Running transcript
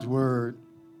word.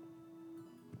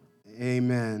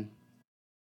 Amen.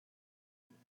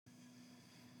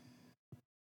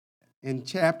 In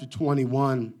chapter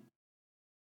 21,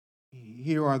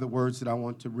 here are the words that I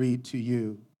want to read to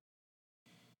you.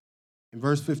 In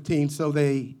verse 15, so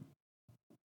they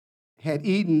had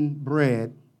eaten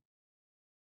bread.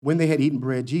 When they had eaten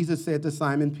bread, Jesus said to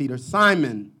Simon Peter,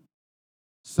 Simon,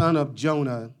 son of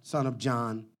Jonah, son of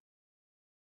John,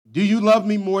 do you love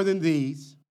me more than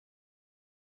these?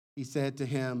 He said to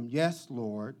him, yes,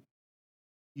 Lord,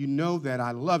 you know that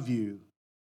I love you.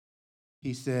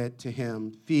 He said to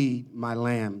him, feed my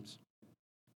lambs.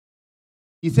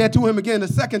 He said to him again a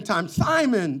second time,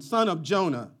 Simon, son of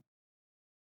Jonah,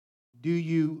 do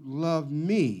you love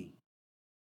me?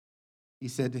 He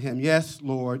said to him, yes,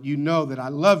 Lord, you know that I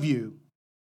love you.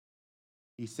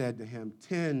 He said to him,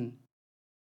 tend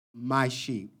my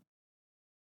sheep.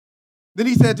 Then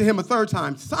he said to him a third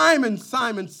time, Simon,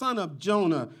 Simon, son of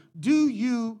Jonah, do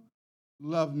you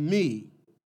love me?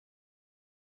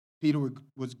 Peter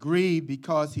was grieved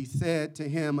because he said to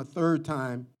him a third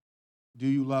time, do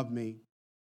you love me?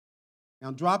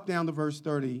 Now drop down to verse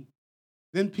 30.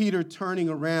 Then Peter, turning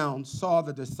around, saw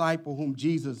the disciple whom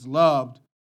Jesus loved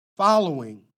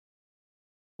following,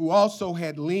 who also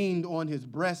had leaned on his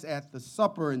breast at the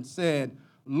supper and said,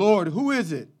 Lord, who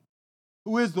is it?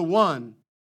 Who is the one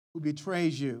who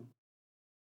betrays you?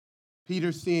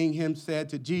 Peter, seeing him, said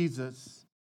to Jesus,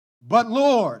 but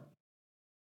Lord,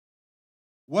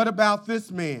 what about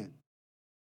this man?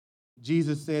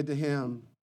 Jesus said to him,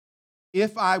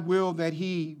 if I will that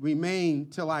he remain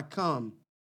till I come,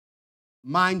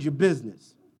 mind your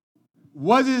business.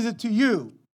 What is it to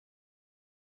you?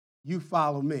 You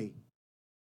follow me.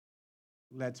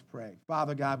 Let's pray.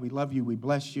 Father God, we love you. We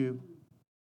bless you.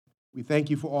 We thank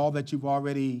you for all that you've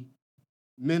already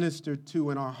ministered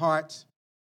to in our hearts.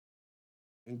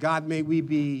 And God, may we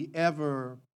be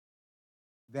ever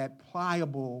that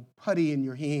pliable putty in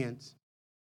your hands,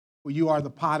 for you are the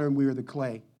potter and we are the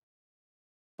clay.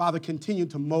 Father, continue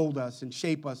to mold us and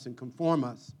shape us and conform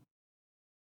us,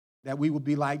 that we will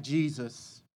be like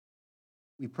Jesus.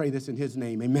 We pray this in his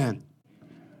name. Amen.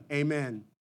 Amen.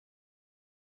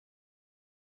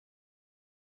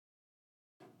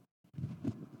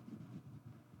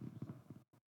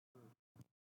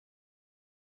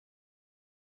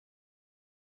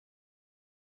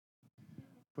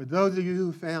 For those of you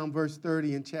who found verse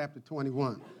 30 in chapter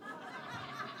 21,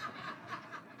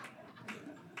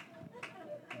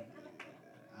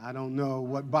 I don't know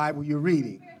what Bible you're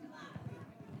reading.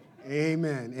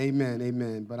 Amen, amen,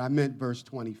 amen. But I meant verse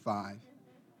 25.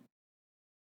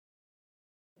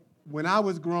 When I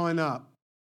was growing up,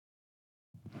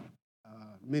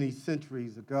 many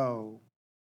centuries ago,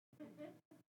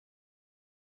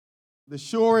 the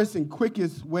surest and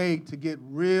quickest way to get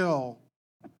real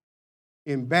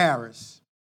embarrassed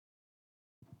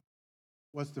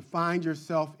was to find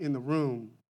yourself in the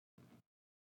room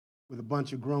with a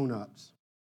bunch of grown-ups.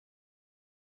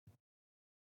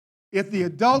 If the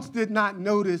adults did not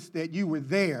notice that you were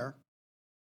there,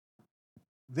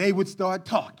 they would start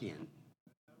talking.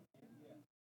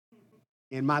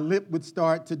 And my lip would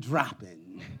start to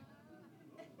dropping.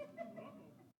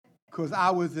 Because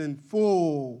I was in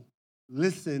full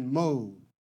listen mode.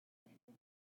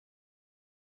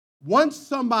 Once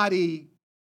somebody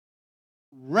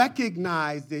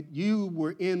recognized that you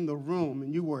were in the room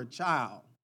and you were a child,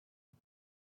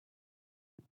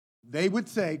 they would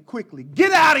say quickly,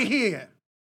 get out of here.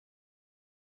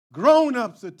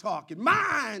 Grown-ups are talking.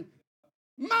 Mind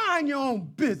your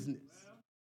own business.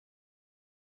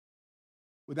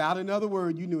 Without another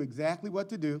word, you knew exactly what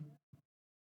to do.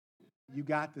 You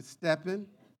got to step in.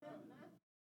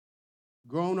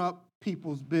 Grown-up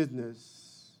people's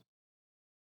business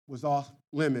was off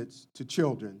limits to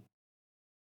children.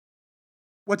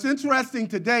 What's interesting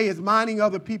today is minding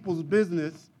other people's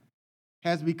business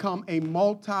has become a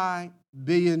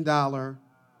multi-billion-dollar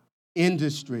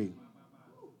industry.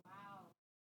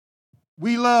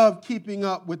 We love keeping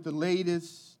up with the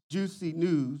latest juicy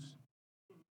news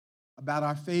about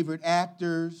our favorite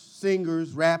actors,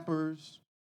 singers, rappers,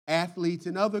 athletes,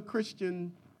 and other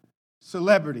Christian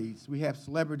celebrities. We have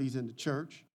celebrities in the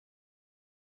church.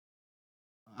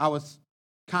 I was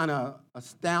kind of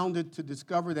astounded to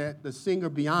discover that the singer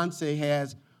Beyonce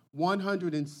has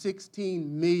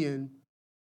 116 million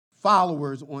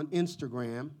followers on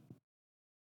Instagram.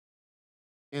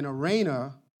 And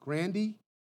Ariana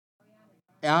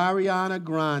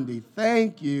Grande,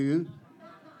 thank you.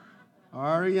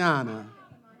 Ariana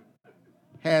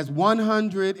has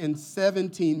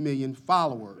 117 million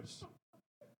followers.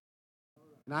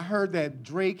 And I heard that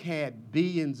Drake had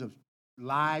billions of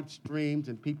live streams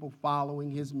and people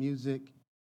following his music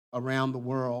around the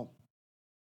world.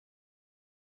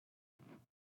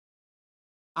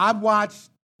 I've watched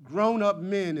grown-up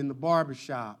men in the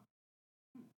barbershop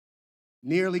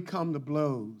nearly come to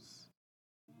blows,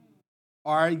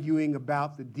 arguing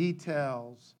about the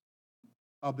details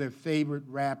of their favorite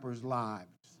rappers' lives.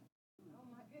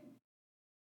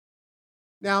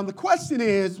 Now, the question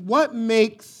is, what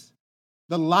makes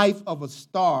the life of a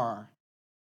star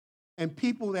and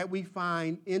people that we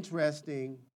find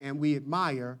interesting and we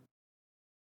admire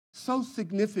so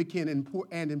significant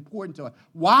and important to us?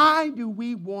 Why do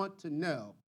we want to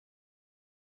know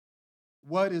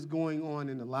what is going on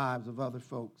in the lives of other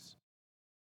folks?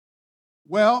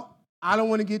 Well, I don't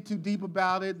want to get too deep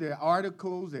about it. There are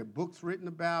articles, there are books written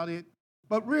about it.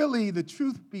 But really, the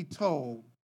truth be told,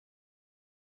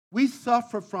 we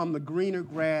suffer from the greener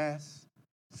grass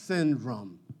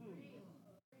syndrome.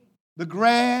 The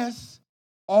grass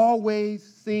always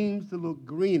seems to look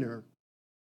greener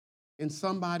in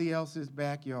somebody else's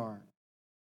backyard.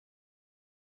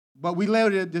 But we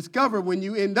later discover when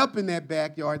you end up in that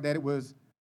backyard that it was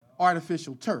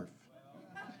artificial turf.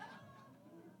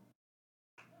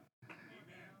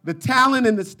 The talent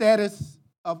and the status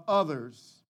of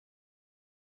others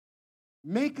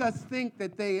make us think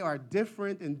that they are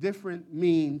different, and different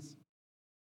means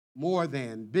more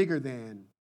than, bigger than,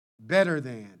 better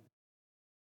than.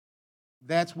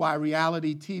 That's why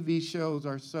reality TV shows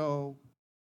are so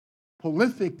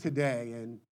prolific today.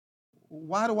 And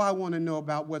why do I want to know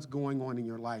about what's going on in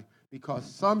your life? Because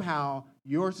somehow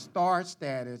your star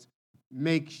status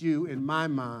makes you, in my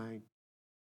mind,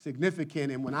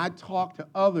 significant. And when I talk to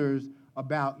others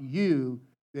about you,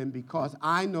 then because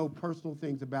I know personal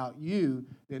things about you,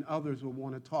 then others will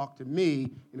want to talk to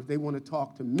me. And if they want to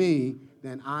talk to me,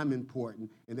 then I'm important.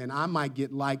 And then I might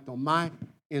get liked on my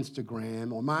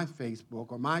Instagram or my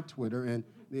Facebook or my Twitter, and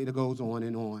it goes on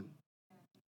and on.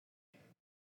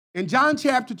 In John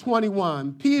chapter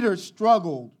 21, Peter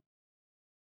struggled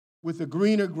with the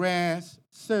greener grass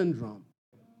syndrome.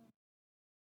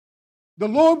 The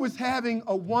Lord was having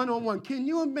a one-on-one. Can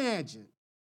you imagine?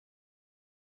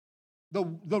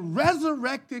 The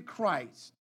resurrected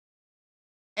Christ,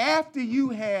 after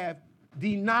you have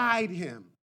denied him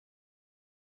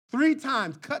 3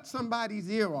 times, cut somebody's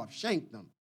ear off, shanked them,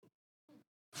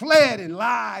 fled and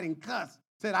lied and cussed,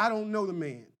 said, I don't know the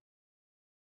man,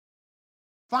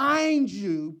 finds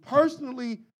you,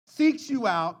 personally seeks you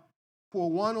out for a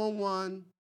one-on-one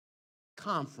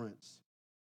conference,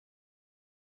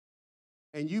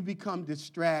 and you become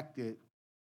distracted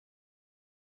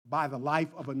by the life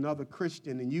of another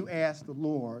Christian, and you ask the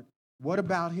Lord, what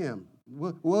about him?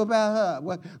 What about her?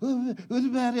 What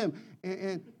about him?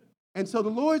 And so the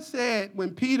Lord said,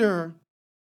 when Peter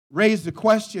raised the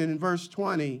question in verse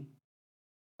 20,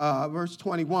 verse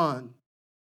 21,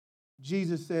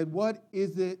 Jesus said, what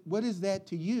is that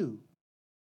to you?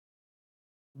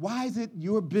 Why is it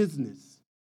your business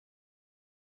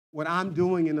what I'm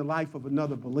doing in the life of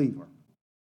another believer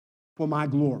for my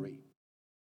glory?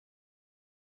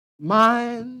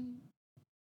 Mind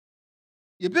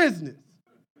your business.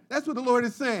 That's what the Lord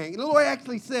is saying. The Lord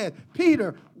actually said,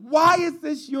 Peter, why is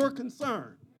this your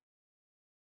concern?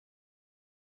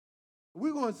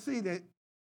 We're going to see that,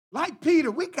 like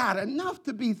Peter, we got enough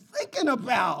to be thinking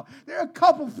about. There are a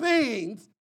couple things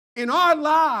in our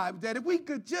lives that if we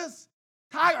could just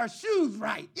tie our shoes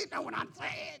right, you know what I'm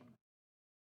saying?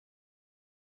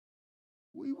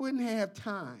 We wouldn't have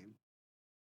time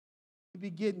to be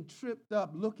getting tripped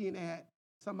up looking at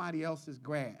somebody else's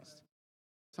grass,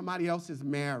 somebody else's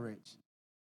marriage,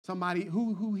 somebody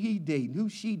who he dating, who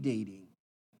she dating.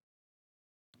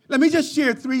 Let me just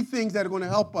share 3 things that are going to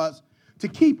help us to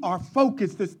keep our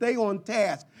focus, to stay on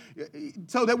task,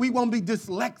 so that we won't be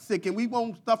dyslexic and we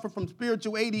won't suffer from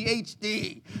spiritual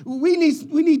ADHD. We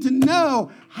need to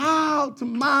know how to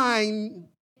mind,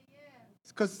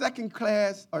 because second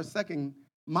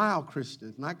mile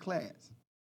Christians, not class,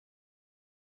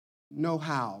 know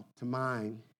how to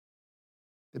mind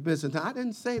the business. Now, I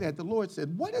didn't say that. The Lord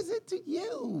said, what is it to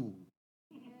you?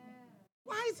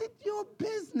 Why is it your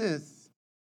business?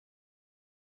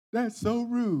 That's so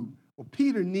rude. Well,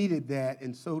 Peter needed that,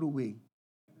 and so do we.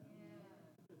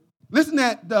 Listen,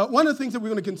 one of the things that we're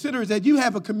going to consider is that you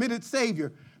have a committed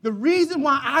Savior. The reason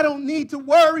why I don't need to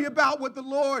worry about what the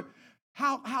Lord,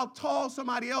 how tall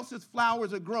somebody else's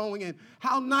flowers are growing and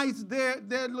how nice their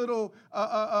little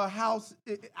house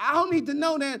is. I don't need to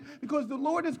know that because the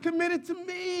Lord is committed to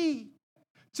me.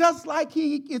 Just like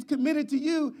he is committed to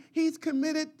you, he's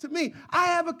committed to me. I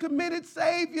have a committed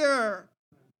Savior.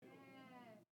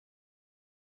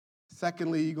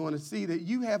 Secondly, you're going to see that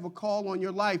you have a call on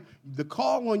your life. The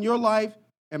call on your life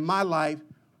and my life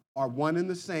are one and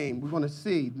the same. We're going to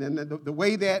see. Then the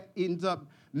way that ends up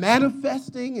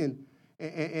manifesting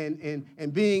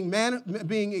and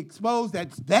being exposed,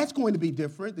 that's going to be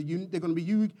different. They're going to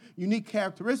be unique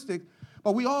characteristics,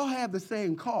 but we all have the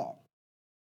same call.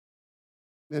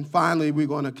 Then finally, we're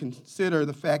going to consider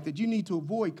the fact that you need to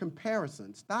avoid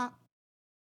comparison. Stop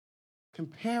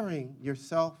comparing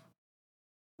yourself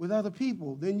with other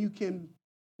people. Then you can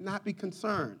not be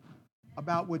concerned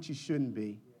about what you shouldn't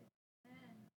be.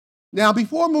 Now,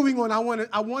 before moving on, I want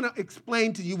to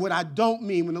explain to you what I don't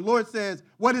mean. When the Lord says,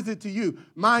 what is it to you?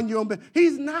 Mind your own business.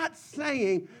 He's not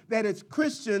saying that as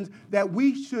Christians that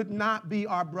we should not be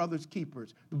our brother's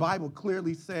keepers. The Bible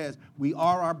clearly says we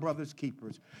are our brother's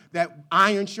keepers, that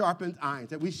iron sharpens iron,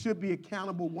 that we should be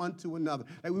accountable one to another,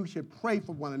 that we should pray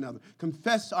for one another,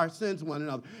 confess our sins to one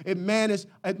another,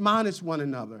 admonish one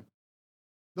another.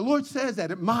 The Lord says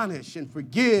that, admonish and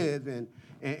forgive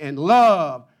and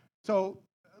love. So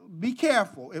be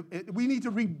careful. We need to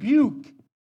rebuke.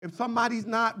 If somebody's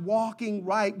not walking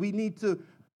right, we need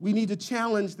to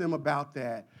challenge them about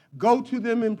that. Go to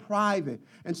them in private.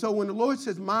 And so when the Lord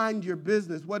says, mind your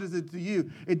business, what is it to you?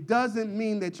 It doesn't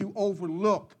mean that you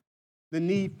overlook the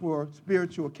need for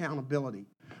spiritual accountability.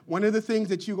 One of the things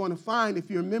that you're going to find, if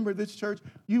you're a member of this church,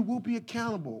 you will be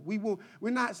accountable. We're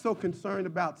not so concerned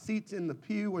about seats in the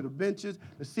pew or the benches,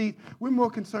 the seats. We're more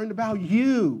concerned about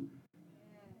you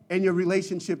and your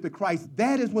relationship to Christ.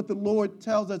 That is what the Lord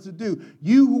tells us to do.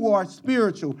 You who are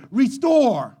spiritual,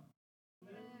 restore.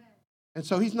 And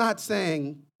so he's not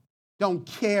saying don't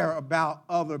care about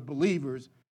other believers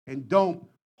and don't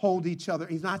hold each other.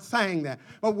 He's not saying that.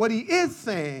 But what he is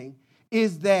saying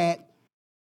is that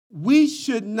we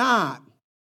should not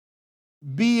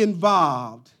be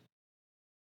involved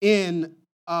in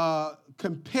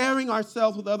comparing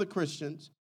ourselves with other Christians.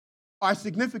 Our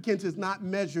significance is not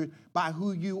measured by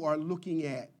who you are looking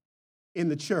at in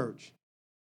the church.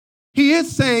 He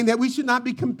is saying that we should not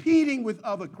be competing with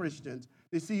other Christians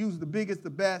to see who's the biggest,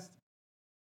 the best,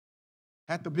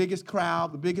 had the biggest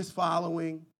crowd, the biggest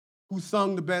following, who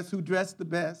sung the best, who dressed the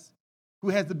best, who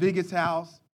has the biggest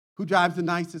house, who drives the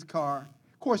nicest car.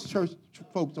 Of course, church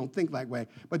folks don't think that way,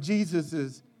 but Jesus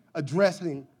is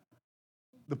addressing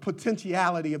the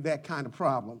potentiality of that kind of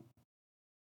problem.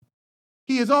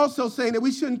 He is also saying that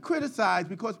we shouldn't criticize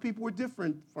because people are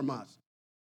different from us.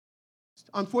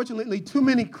 Unfortunately, too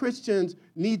many Christians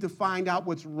need to find out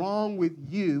what's wrong with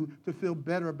you to feel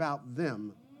better about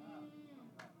them.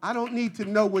 I don't need to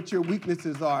know what your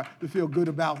weaknesses are to feel good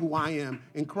about who I am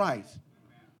in Christ.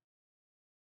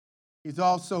 He's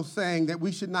also saying that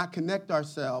we should not connect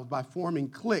ourselves by forming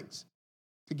cliques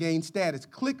to gain status.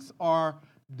 Cliques are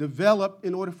developed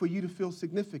in order for you to feel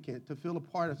significant, to feel a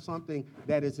part of something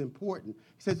that is important.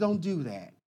 He says, don't do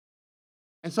that.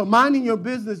 And so minding your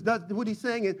business, what he's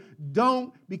saying is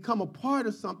don't become a part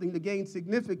of something to gain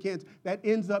significance that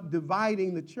ends up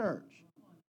dividing the church.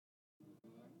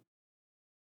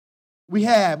 You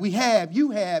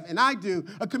have, and I do,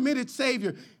 a committed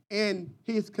Savior. And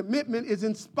his commitment is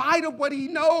in spite of what he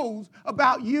knows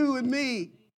about you and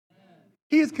me.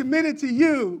 He is committed to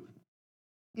you,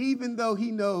 even though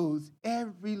he knows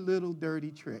every little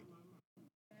dirty trick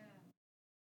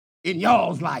in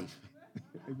y'all's life.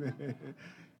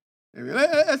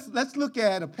 Let's look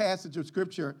at a passage of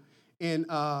Scripture in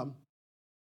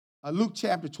Luke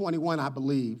chapter 21, I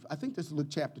believe. I think this is Luke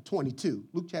chapter 22.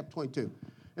 Luke chapter 22.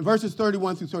 In verses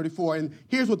 31 through 34, and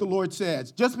here's what the Lord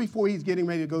says. Just before he's getting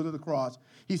ready to go to the cross,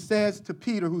 he says to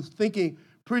Peter, who's thinking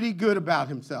pretty good about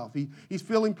himself. He's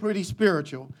feeling pretty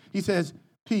spiritual. He says,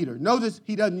 Peter. Notice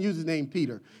he doesn't use his name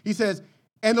Peter. He says,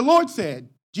 and the Lord said,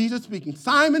 Jesus speaking,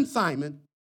 Simon, Simon,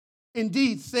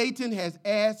 indeed Satan has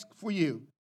asked for you.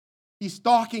 He's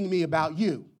stalking me about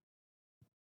you,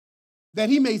 that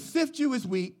he may sift you as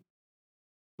wheat,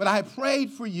 but I have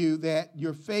prayed for you that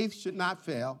your faith should not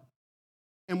fail.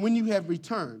 And when you have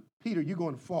returned, Peter, you're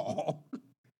going to fall.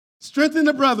 Strengthen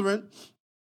the brethren.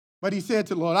 But he said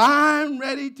to the Lord, I'm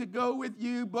ready to go with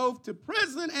you both to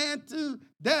prison and to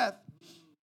death.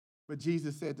 But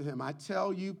Jesus said to him, I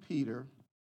tell you, Peter,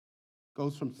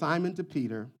 goes from Simon to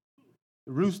Peter,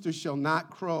 the rooster shall not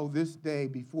crow this day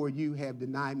before you have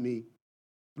denied me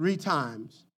 3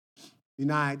 times,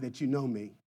 denied that you know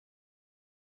me.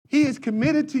 He is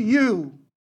committed to you.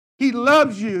 He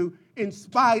loves you in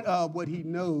spite of what he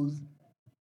knows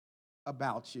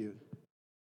about you.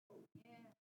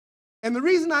 And the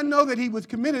reason I know that he was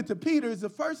committed to Peter is the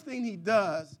first thing he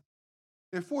does.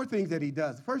 There are 4 things that he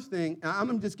does. The first thing, I'm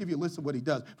going to just give you a list of what he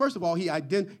does. First of all, he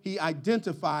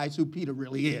identifies who Peter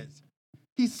really is.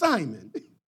 He's Simon.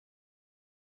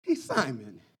 He's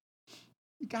Simon.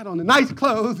 You got on the nice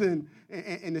clothes and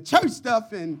the church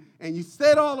stuff, and you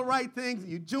said all the right things,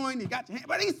 and you joined, you got your hand,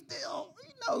 but he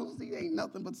knows he ain't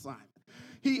nothing but Simon.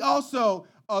 He also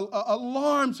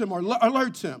alarms him or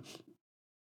alerts him.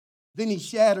 Then he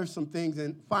shatters some things,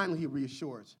 and finally he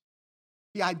reassures.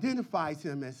 He identifies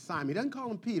him as Simon. He doesn't call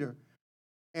him Peter.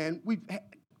 And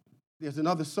there's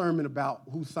another sermon about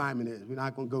who Simon is. We're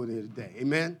not going to go there today.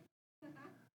 Amen?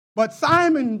 But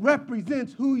Simon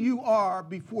represents who you are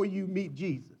before you meet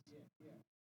Jesus.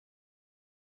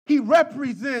 He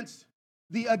represents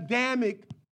the Adamic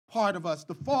part of us,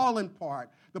 the fallen part,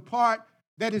 the part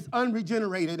that is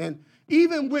unregenerated. And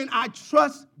even when I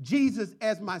trust Jesus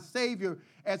as my Savior,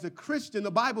 as a Christian,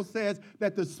 the Bible says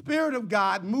that the Spirit of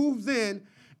God moves in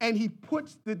and he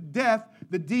puts to death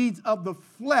the deeds of the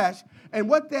flesh. And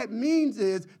what that means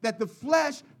is that the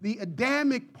flesh, the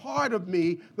Adamic part of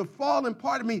me, the fallen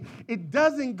part of me, it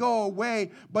doesn't go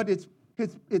away, but its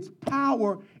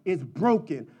power is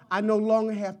broken. I no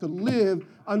longer have to live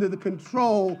under the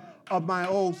control of my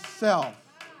old self.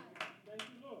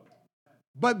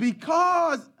 But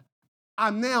because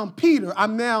I'm now Peter,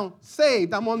 I'm now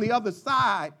saved, I'm on the other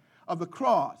side of the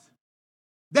cross,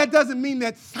 that doesn't mean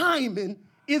that Simon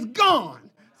is gone.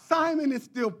 Simon is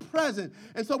still present.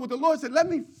 And so what the Lord said, let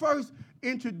me first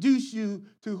introduce you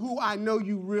to who I know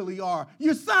you really are.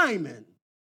 You're Simon.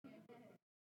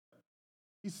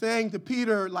 He's saying to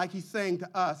Peter, like he's saying to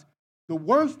us, the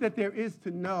worst that there is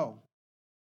to know,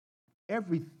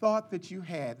 every thought that you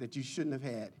had that you shouldn't have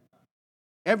had,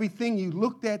 everything you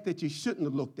looked at that you shouldn't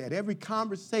have looked at, every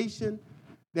conversation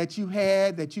that you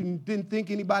had that you didn't think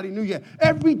anybody knew yet,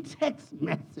 every text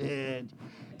message,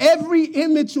 every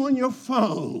image on your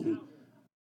phone.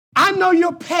 I know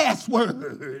your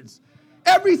passwords.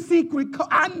 Every secret code,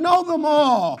 I know them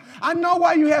all. I know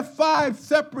why you have 5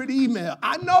 separate emails.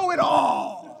 I know it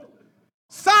all.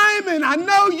 Simon, I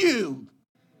know you.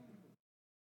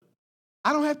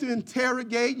 I don't have to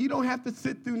interrogate. You don't have to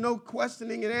sit through no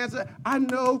questioning and answer. I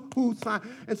know who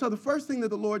Simon. And so the first thing that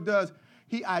the Lord does,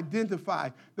 he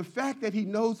identifies. The fact that he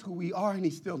knows who we are and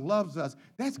he still loves us,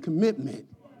 that's commitment.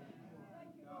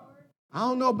 I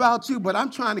don't know about you, but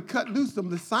I'm trying to cut loose some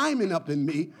of the Simon up in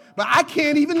me, but I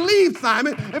can't even leave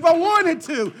Simon if I wanted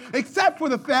to, except for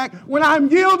the fact when I'm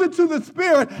yielded to the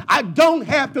Spirit, I don't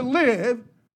have to live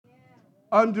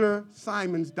under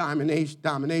Simon's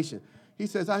domination. He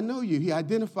says, I know you. He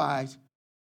identifies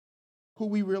who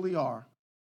we really are.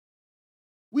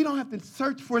 We don't have to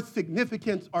search for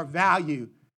significance or value.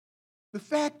 The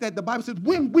fact that the Bible says,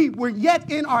 when we were yet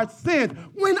in our sins,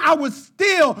 when I was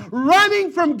still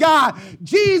running from God,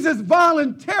 Jesus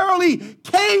voluntarily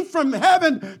came from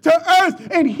heaven to earth,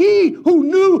 and he who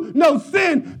knew no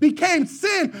sin became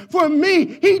sin for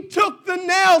me. He took the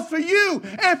nails for you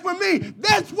and for me.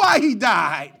 That's why he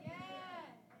died.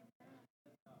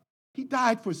 He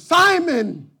died for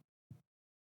Simon.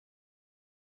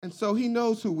 And so he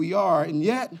knows who we are, and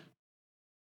yet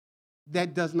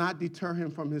that does not deter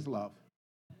him from his love.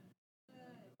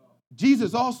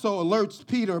 Jesus also alerts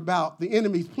Peter about the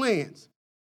enemy's plans.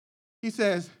 He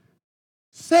says,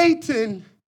 Satan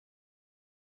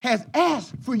has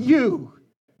asked for you.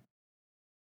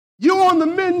 You're on the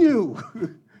menu.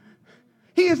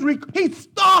 He's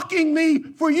stalking me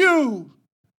for you.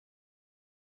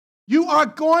 You are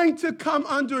going to come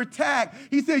under attack.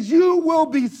 He says, you will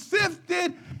be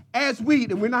sifted as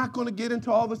wheat. And we're not going to get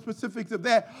into all the specifics of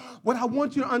that. What I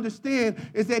want you to understand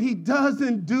is that he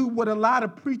doesn't do what a lot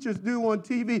of preachers do on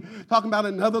TV, talking about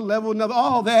another level,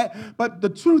 all that. But the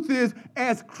truth is,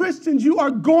 as Christians, you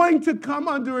are going to come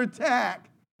under attack.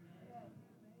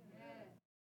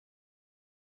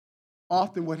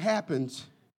 Often what happens,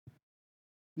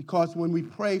 because when we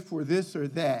pray for this or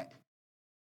that,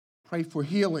 pray for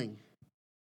healing,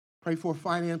 pray for a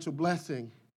financial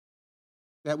blessing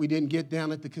that we didn't get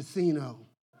down at the casino,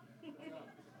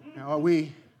 or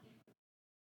we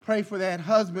pray for that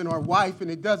husband or wife and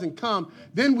it doesn't come,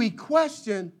 then we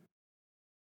question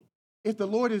if the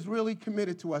Lord is really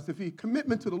committed to us.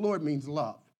 Commitment to the Lord means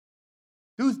love.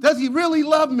 Does he really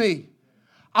love me?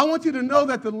 I want you to know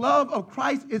that the love of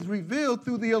Christ is revealed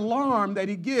through the alarm that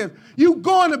he gives. You're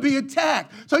going to be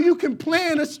attacked, so you can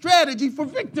plan a strategy for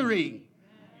victory.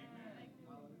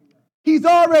 He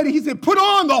said, put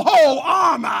on the whole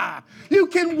armor. You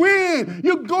can win.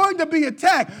 You're going to be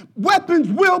attacked. Weapons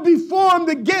will be formed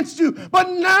against you,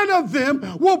 but none of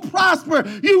them will prosper.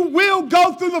 You will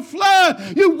go through the flood.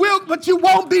 But you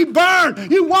won't be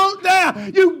burned. You won't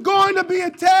die. You're going to be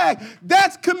attacked.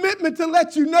 That's commitment to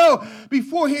let you know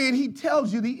beforehand. He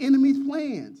tells you the enemy's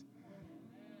plans.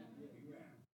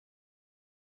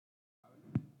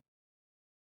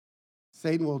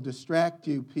 Satan will distract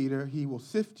you, Peter. He will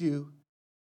sift you.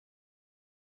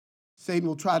 Satan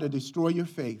will try to destroy your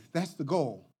faith. That's the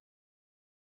goal.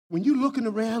 When you're looking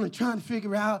around and trying to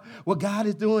figure out what God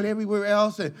is doing everywhere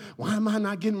else, and why am I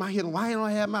not getting my healing? Why don't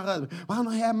I have my husband? Why don't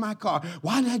I have my car?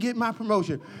 Why didn't I get my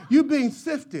promotion? You're being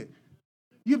sifted.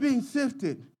 You're being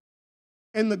sifted.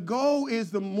 And the goal is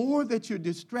the more that you're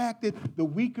distracted, the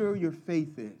weaker your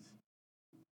faith is.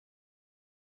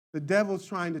 The devil's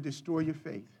trying to destroy your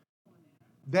faith.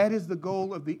 That is the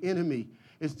goal of the enemy,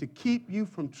 is to keep you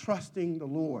from trusting the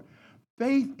Lord.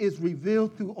 Faith is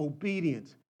revealed through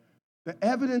obedience. The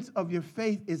evidence of your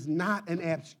faith is not an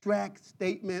abstract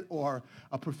statement or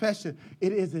a profession.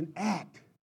 It is an act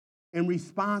in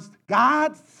response.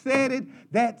 God said it,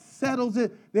 that settles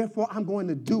it, therefore I'm going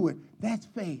to do it. That's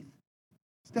faith.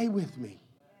 Stay with me.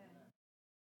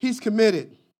 He's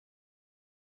committed.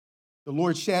 The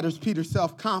Lord shatters Peter's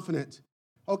self-confidence.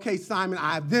 Okay, Simon,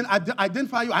 I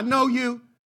identify you. I know you.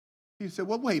 He said,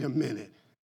 well, wait a minute.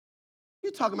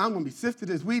 You're talking about I'm going to be sifted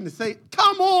as wheat and say,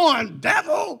 come on,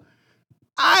 devil.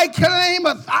 I claim,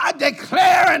 I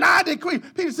declare, and I decree.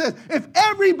 Peter says, if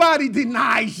everybody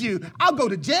denies you, I'll go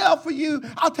to jail for you.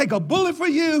 I'll take a bullet for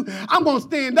you. I'm going to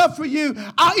stand up for you.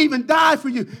 I'll even die for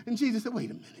you. And Jesus said,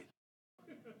 wait a minute.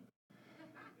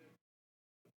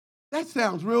 That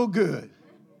sounds real good.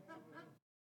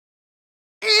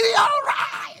 Is he all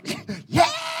right? Yeah,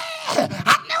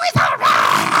 I knew he's all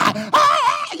right.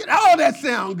 Oh, that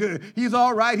sounds good. He's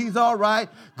all right. He's all right.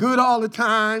 Good all the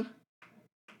time.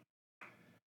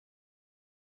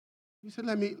 He said,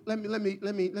 let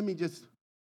me just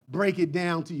break it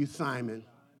down to you, Simon.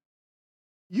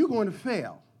 You're going to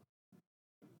fail.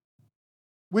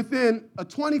 Within a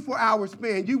 24-hour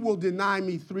span, you will deny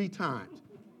me 3 times.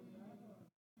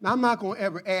 Now, I'm not going to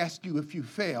ever ask you if you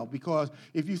fail, because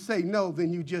if you say no,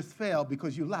 then you just failed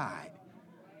because you lied.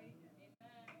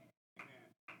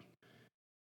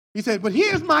 He said, but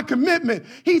here's my commitment.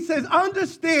 He says,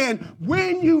 understand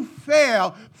when you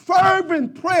fail,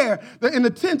 fervent prayer. In the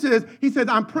tense is, he says,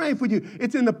 I'm praying for you.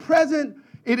 It's in the present.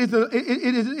 It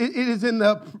is in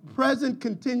the present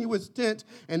continuous tense,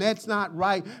 and that's not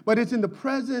right. But it's in the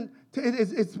present.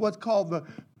 It's what's called the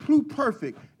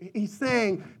pluperfect. He's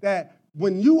saying that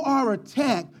when you are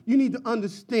attacked, you need to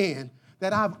understand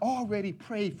that I've already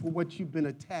prayed for what you've been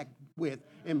attacked with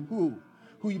and who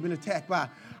you've been attacked by.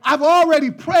 I've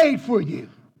already prayed for you.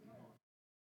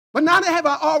 But not have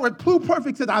I already,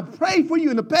 pluperfect says, I prayed for you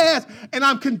in the past, and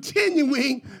I'm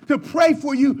continuing to pray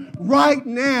for you right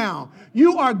now.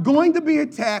 You are going to be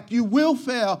attacked. You will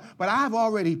fail, but I've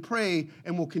already prayed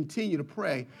and will continue to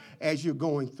pray as you're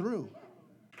going through.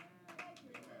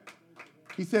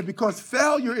 He said, because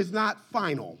failure is not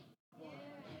final.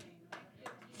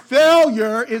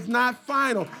 Failure is not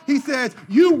final. He says,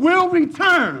 you will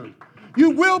return.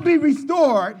 You will be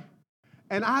restored,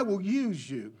 and I will use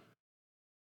you.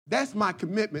 That's my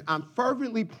commitment. I'm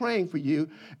fervently praying for you,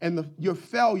 and your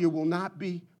failure will not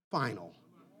be final.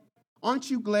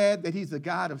 Aren't you glad that he's a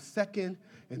God of second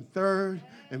and third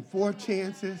and fourth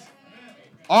chances?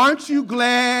 Aren't you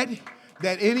glad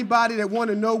that anybody that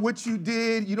want to know what you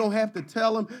did, you don't have to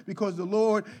tell them, because the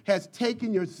Lord has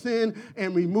taken your sin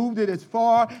and removed it as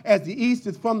far as the east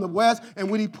is from the west.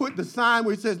 And when he put the sign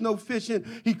where he says no fishing,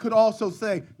 he could also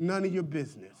say, none of your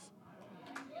business.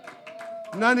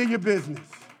 None of your business.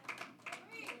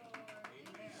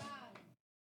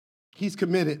 He's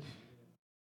committed.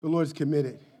 The Lord is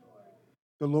committed.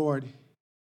 The Lord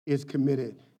is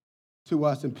committed to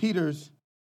us. And Peter's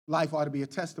life ought to be a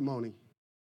testimony.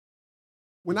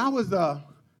 When I was a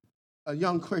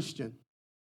young Christian,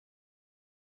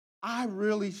 I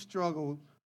really struggled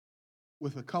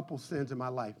with a couple sins in my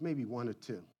life, maybe 1 or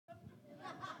 2.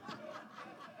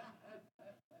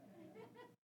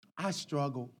 I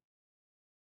struggled.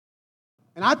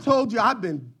 And I told you I've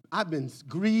been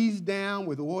greased down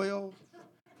with oil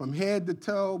from head to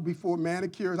toe before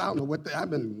manicures. I don't know what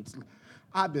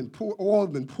oil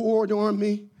been poured on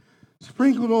me,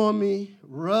 sprinkled on me,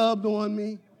 rubbed on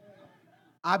me.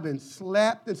 I've been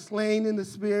slapped and slain in the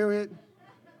spirit.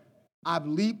 I've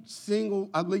leaped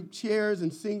chairs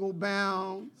in single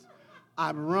bounds.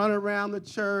 I've run around the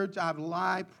church. I've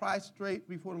lied prostrate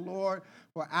before the Lord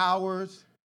for hours.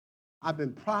 I've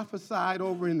been prophesied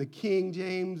over in the King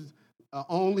James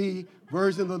only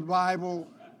version of the Bible,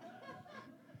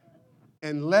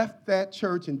 and left that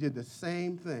church and did the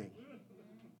same thing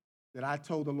that I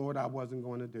told the Lord I wasn't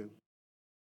going to do.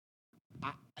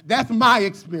 That's my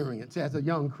experience as a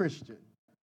young Christian.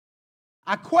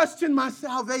 I questioned my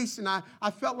salvation.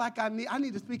 I felt like I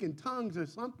need to speak in tongues or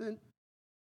something,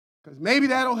 because maybe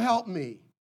that'll help me.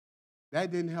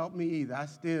 That didn't help me either. I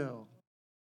still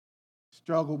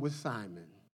struggled with Simon.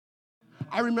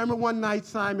 I remember one night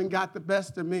Simon got the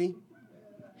best of me.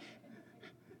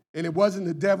 And it wasn't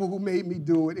the devil who made me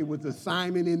do it. It was the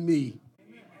Simon in me.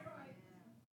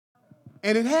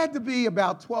 And it had to be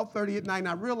about 12:30 at night. And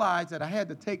I realized that I had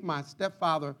to take my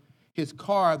stepfather, his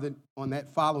car, on that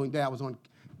following day. I was on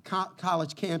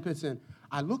college campus, and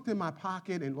I looked in my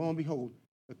pocket, and lo and behold,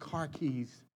 the car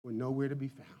keys were nowhere to be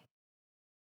found.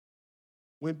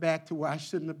 Went back to where I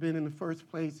shouldn't have been in the first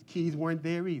place. The keys weren't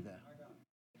there either.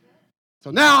 So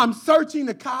now I'm searching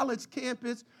the college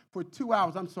campus for 2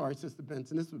 hours. I'm sorry, Sister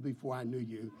Benson, this was before I knew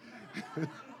you.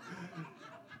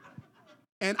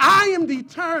 And I am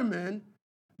determined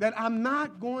that I'm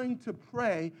not going to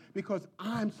pray because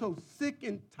I'm so sick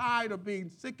and tired of being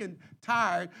sick and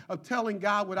tired of telling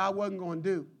God what I wasn't going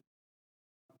to do.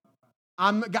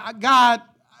 God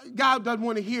doesn't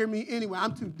want to hear me anyway.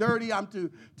 I'm too dirty. I'm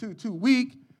too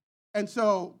weak. And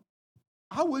so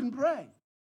I wouldn't pray.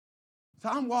 So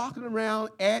I'm walking around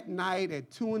at night at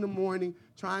 2 in the morning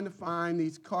trying to find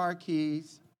these car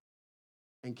keys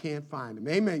and can't find them.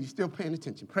 Amen. You're still paying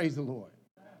attention. Praise the Lord.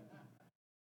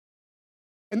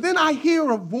 And then I hear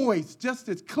a voice just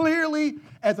as clearly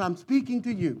as I'm speaking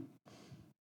to you.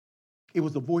 It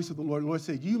was the voice of the Lord. The Lord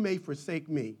said, you may forsake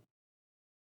me,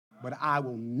 but I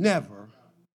will never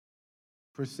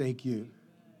forsake you.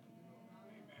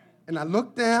 And I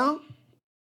looked down,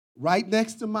 right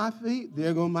next to my feet,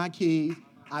 there go my keys.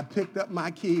 I picked up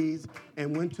my keys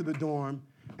and went to the dorm,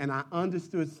 and I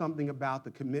understood something about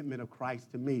the commitment of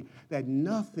Christ to me, that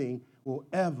nothing will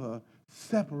ever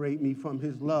separate me from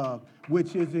his love,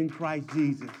 which is in Christ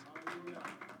Jesus.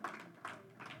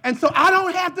 And so I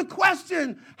don't have to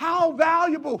question how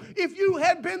valuable. If you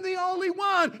had been the only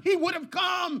one, he would have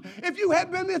come. If you had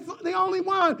been the only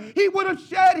one, he would have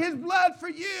shed his blood for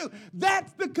you.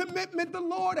 That's the commitment the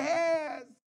Lord has.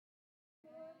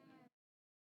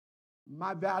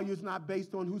 My value is not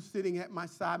based on who's sitting at my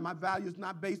side. My value is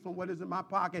not based on what is in my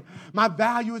pocket. My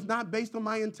value is not based on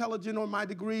my intelligence or my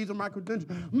degrees or my credentials.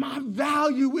 My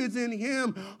value is in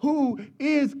him who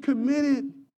is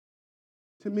committed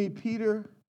to me. Peter,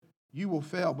 you will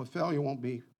fail, but failure won't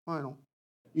be final.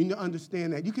 You need to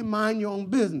understand that. You can mind your own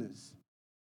business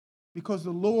because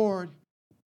the Lord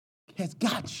has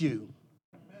got you.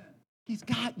 He's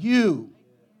got you.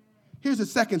 Here's the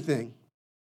second thing.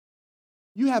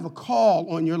 You have a call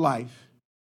on your life.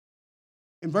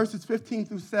 In verses 15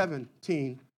 through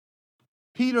 17,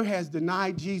 Peter has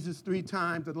denied Jesus 3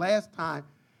 times. The last time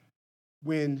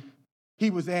when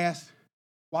he was asked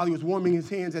while he was warming his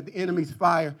hands at the enemy's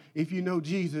fire, if you know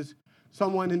Jesus,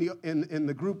 someone in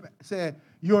the group said,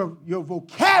 your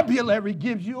vocabulary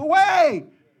gives you away.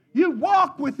 You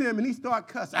walk with him, and he started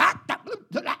cussing. And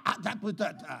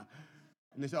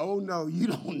they said, oh, no, you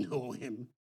don't know him.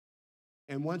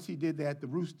 And once he did that, the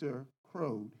rooster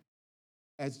crowed,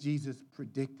 as Jesus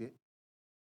predicted.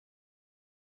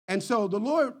 And so the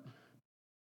Lord,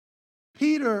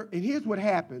 Peter, and here's what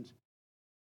happens.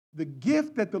 The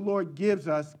gift that the Lord gives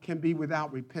us can be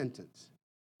without repentance.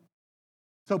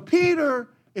 So Peter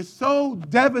is so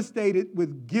devastated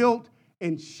with guilt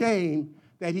and shame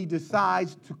that he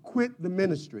decides to quit the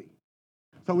ministry.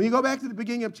 So when you go back to the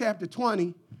beginning of chapter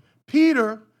 20,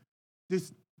 Peter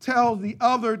tells the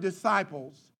other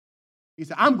disciples, he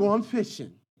said, I'm going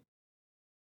fishing.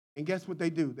 And guess what they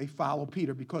do? They follow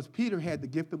Peter because Peter had the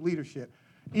gift of leadership.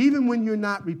 Even when you're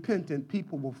not repentant,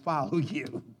 people will follow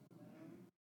you.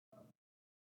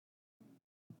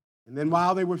 And then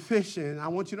while they were fishing, I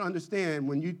want you to understand,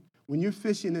 when you're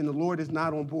fishing and the Lord is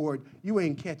not on board, you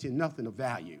ain't catching nothing of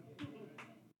value.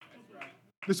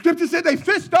 The scripture said they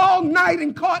fished all night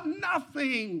and caught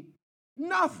nothing.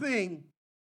 Nothing.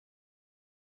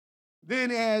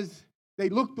 Then as they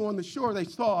looked on the shore, they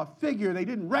saw a figure. They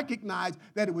didn't recognize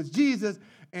that it was Jesus,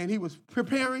 and he was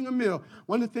preparing a meal.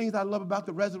 One of the things I love about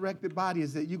the resurrected body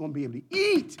is that you're going to be able to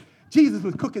eat. Jesus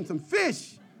was cooking some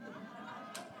fish.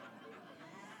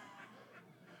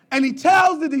 And he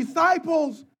tells the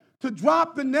disciples to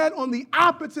drop the net on the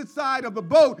opposite side of the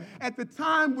boat at the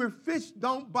time where fish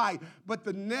don't bite. But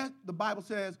the net, the Bible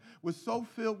says, was so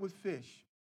filled with fish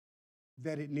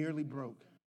that it nearly broke.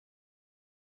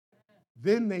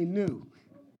 Then they knew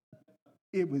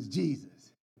it was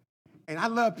Jesus. And I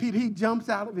love Peter. He jumps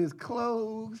out of his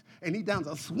clothes and he does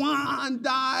a swan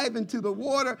dive into the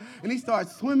water and he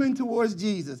starts swimming towards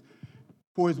Jesus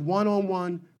for his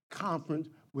one-on-one conference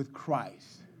with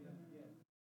Christ.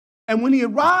 And when he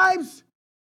arrives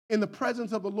in the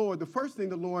presence of the Lord, the first thing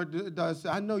the Lord does is say,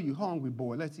 I know you're hungry,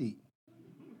 boy. Let's eat.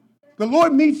 The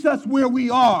Lord meets us where we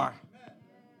are.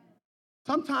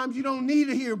 Sometimes you don't need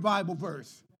to hear a Bible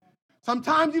verse.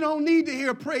 Sometimes you don't need to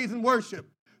hear praise and worship.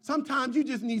 Sometimes you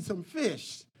just need some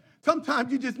fish.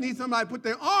 Sometimes you just need somebody to put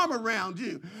their arm around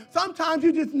you. Sometimes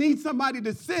you just need somebody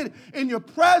to sit in your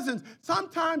presence.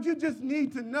 Sometimes you just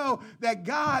need to know that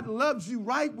God loves you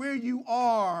right where you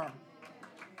are.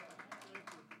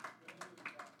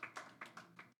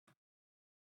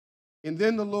 And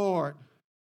then the Lord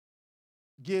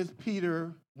gives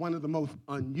Peter one of the most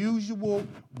unusual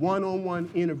one-on-one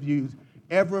interviews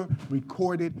ever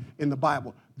recorded in the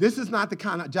Bible. This is not the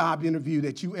kind of job interview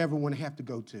that you ever want to have to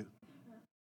go to.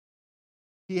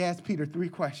 He asked Peter 3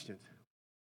 questions.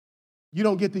 You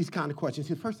don't get these kind of questions.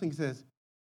 His first thing he says,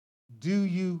 do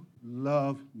you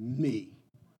love me?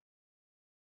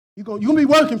 You're going to be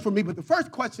working for me, but the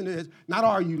first question is, not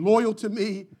are you loyal to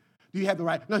me? Do you have the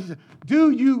right? No, he said,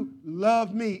 do you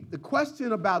love me? The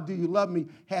question about do you love me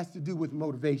has to do with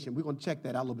motivation. We're going to check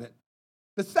that out a little bit.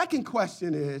 The second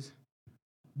question is,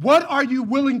 what are you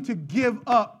willing to give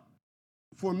up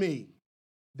for me?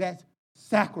 That's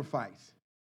sacrifice.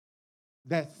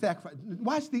 That's sacrifice.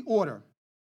 Watch the order.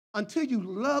 Until you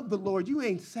love the Lord, you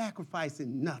ain't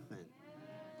sacrificing nothing.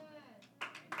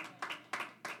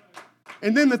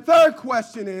 And then the third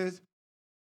question is,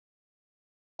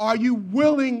 are you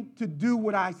willing to do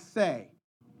what I say?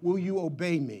 Will you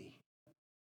obey me?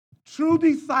 True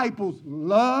disciples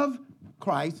love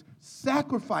Christ,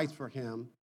 sacrifice for him,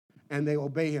 and they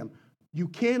obey him. You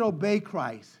can't obey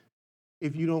Christ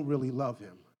if you don't really love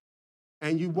him.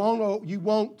 And you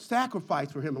won't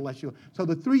sacrifice for him unless you. So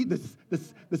the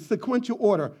sequential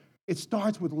order, it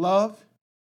starts with love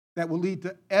that will lead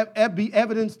to be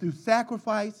evidence through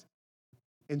sacrifice,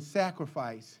 and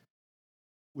sacrifice,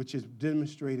 which is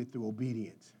demonstrated through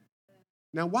obedience.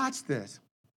 Now watch this.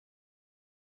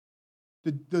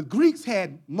 The Greeks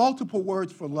had multiple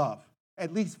words for love,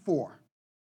 at least 4.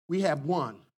 We have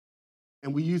one,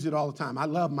 and we use it all the time. I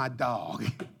love my dog.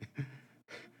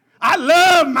 I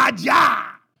love my job.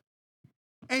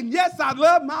 And yes, I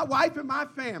love my wife and my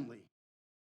family.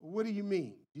 What do you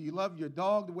mean? Do you love your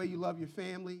dog the way you love your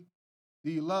family?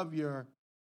 Do you love your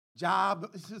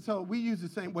job? So we use the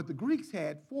same. What the Greeks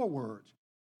had 4 words.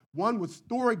 One was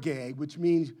storge, which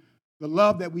means the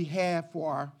love that we have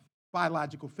for our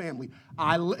biological family.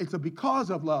 It's a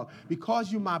because of love.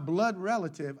 Because you're my blood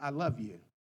relative, I love you.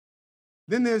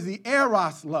 Then there's the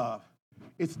eros love.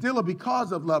 It's still a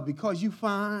because of love. Because you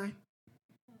fine.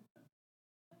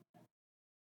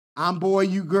 I'm boy,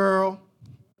 you girl.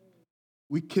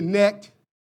 We connect.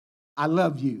 I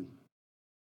love you.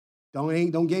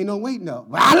 Don't gain no weight, no.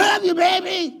 Well, I love you,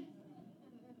 baby.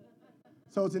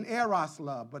 So it's an eros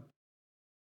love. But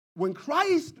when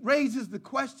Christ raises the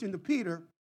question to Peter,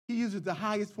 he uses the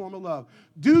highest form of love.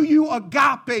 Do you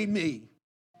agape me?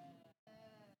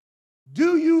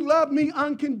 Do you love me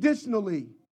unconditionally?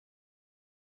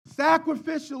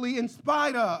 Sacrificially, in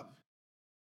spite of?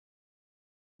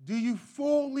 Do you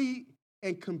fully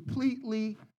and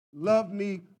completely love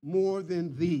me more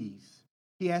than these?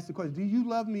 He asked the question, do you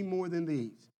love me more than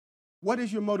these? What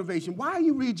is your motivation? Why do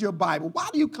you read your Bible? Why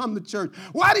do you come to church?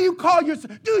 Why do you call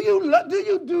yourself? Do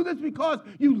you do this because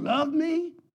you love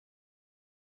me?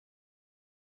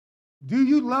 Do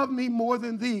you love me more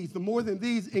than these? The more than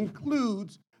these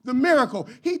includes the miracle.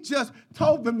 He just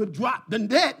told them to drop the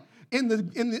net in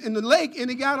the lake, and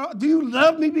he got. Do you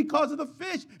love me because of the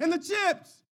fish and the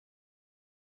chips?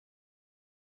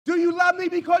 Do you love me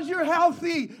because you're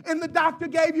healthy and the doctor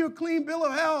gave you a clean bill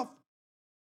of health?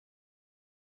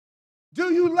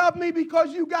 Do you love me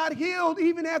because you got healed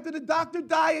even after the doctor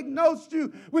diagnosed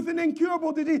you with an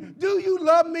incurable disease? Do you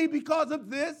love me because of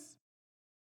this?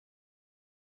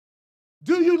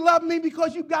 Do you love me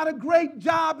because you got a great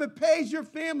job that pays your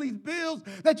family's bills,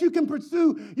 that you can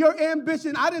pursue your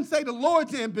ambition? I didn't say the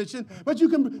Lord's ambition, but you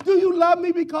can. Do you love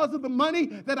me because of the money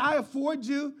that I afford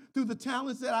you through the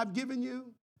talents that I've given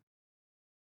you?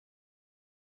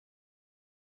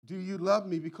 Do you love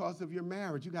me because of your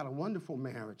marriage? You got a wonderful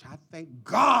marriage. I thank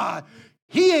God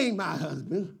he ain't my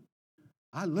husband.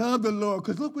 I love the Lord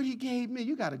because look what he gave me.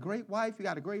 You got a great wife. You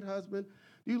got a great husband.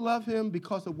 Do you love him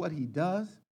because of what he does?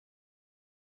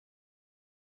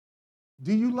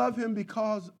 Do you love him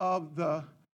because of the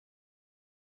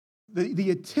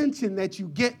attention that you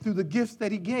get through the gifts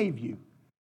that he gave you?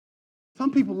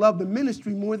 Some people love the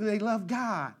ministry more than they love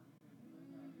God.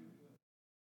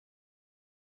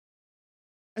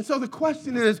 And so the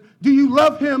question is, do you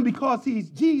love him because he's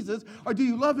Jesus, or do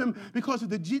you love him because of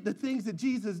the things that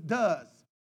Jesus does?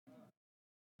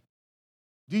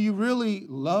 Do you really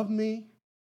love me?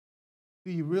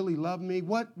 Do you really love me?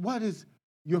 What is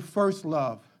your first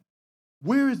love?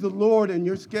 Where is the Lord in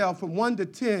your scale from 1 to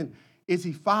 10? Is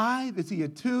he 5? Is he a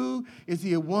 2? Is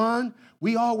he a 1?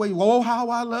 We always, oh, how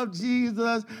I love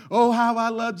Jesus. Oh, how I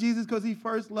love Jesus because he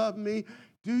first loved me.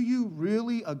 Do you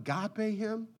really agape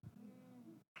him?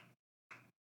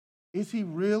 Is he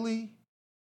really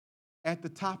at the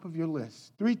top of your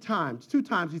list? 3 times, 2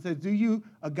 times he says, do you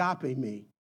agape me?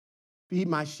 Feed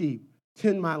my sheep,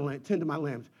 tend to my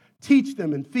lambs, teach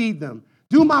them and feed them.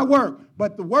 Do my work.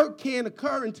 But the work can't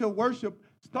occur until worship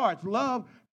starts. Love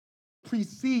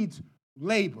precedes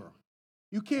labor.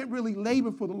 You can't really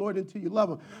labor for the Lord until you love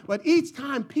him. But each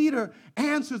time Peter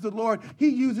answers the Lord, he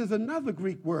uses another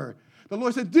Greek word. The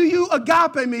Lord said, do you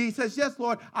agape me? He says, yes,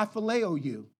 Lord, I phileo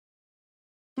you.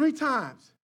 3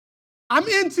 times. I'm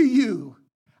into you.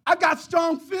 I've got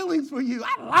strong feelings for you.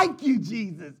 I like you,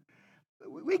 Jesus.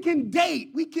 We can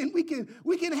date. We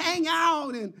can hang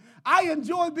out, and I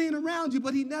enjoy being around you.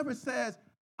 But he never says,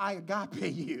 I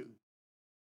agape you.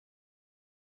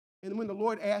 And when the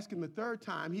Lord asked him the 3rd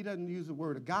time, he doesn't use the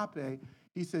word agape.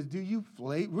 He says, do you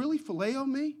really phileo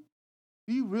me?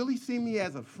 Do you really see me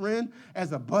as a friend,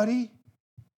 as a buddy,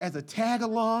 as a tag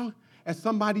along, as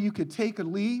somebody you could take or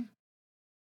leave?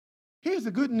 Here's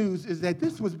the good news is that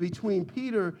this was between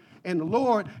Peter and the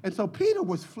Lord. And so Peter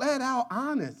was flat out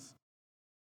honest.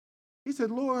 He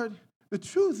said, Lord, the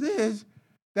truth is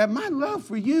that my love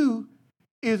for you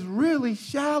is really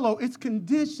shallow. It's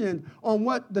conditioned on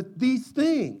these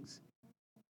things.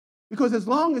 Because as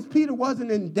long as Peter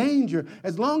wasn't in danger,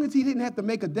 as long as he didn't have to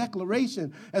make a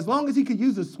declaration, as long as he could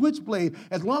use a switchblade,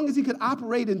 as long as he could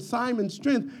operate in Simon's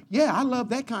strength, yeah, I love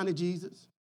that kind of Jesus.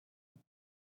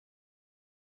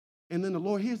 And then the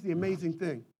Lord, here's the amazing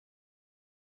thing.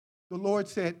 The Lord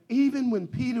said, even when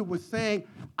Peter was saying,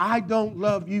 I don't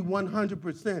love you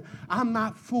 100%, I'm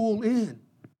not full in.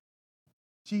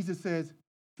 Jesus says,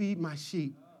 feed my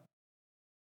sheep,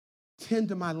 tend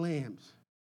to my lambs.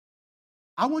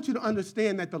 I want you to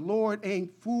understand that the Lord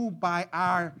ain't fooled by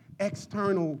our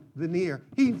external veneer.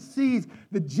 He sees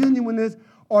the genuineness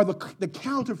or the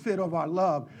counterfeit of our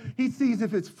love. He sees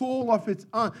if it's full or if it's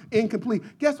incomplete.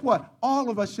 Guess what? All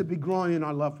of us should be growing in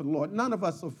our love for the Lord. None of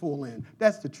us are full in.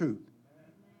 That's the truth.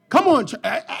 Come on,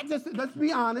 let's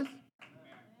be honest.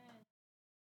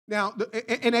 Now,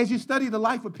 and as you study the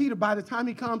life of Peter, by the time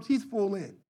he comes, he's full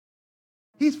in.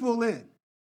 He's full in.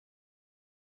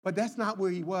 But that's not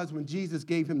where he was when Jesus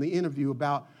gave him the interview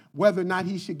about whether or not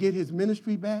he should get his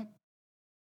ministry back.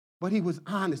 But he was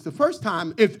honest. The first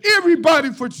time, if everybody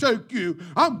forsake you,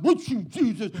 I'm with you,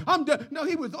 Jesus. I'm done. No,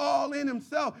 he was all in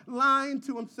himself, lying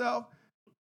to himself.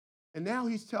 And now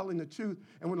he's telling the truth.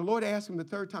 And when the Lord asked him the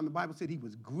 3rd time, the Bible said he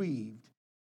was grieved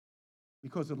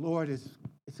because the Lord is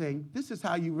saying, this is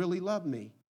how you really love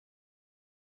me.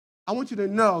 I want you to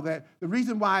know that the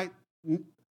reason why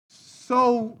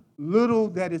so little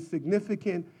that is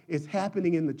significant is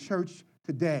happening in the church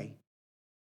today.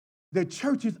 The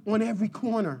church is on every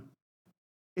corner.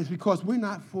 It's because we're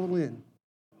not full in.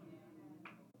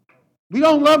 We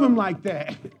don't love him like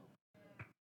that.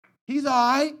 He's all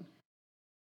right.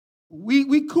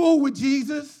 We cool with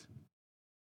Jesus.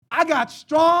 I got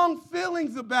strong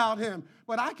feelings about him,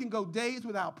 but I can go days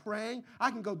without praying. I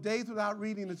can go days without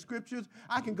reading the scriptures.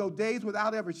 I can go days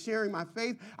without ever sharing my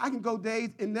faith. I can go days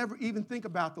and never even think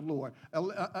about the Lord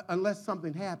unless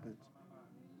something happens.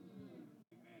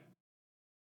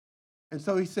 And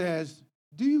so he says,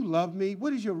 do you love me?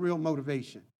 What is your real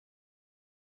motivation?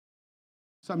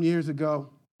 Some years ago,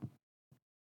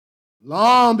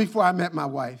 long before I met my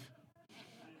wife,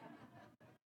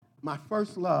 my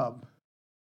first love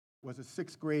was a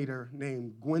 6th grader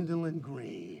named Gwendolyn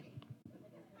Green.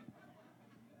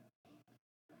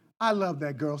 I loved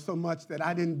that girl so much that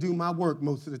I didn't do my work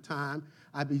most of the time.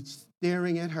 I'd be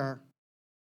staring at her.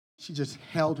 She just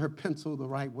held her pencil the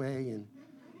right way. And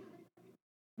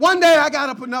one day I got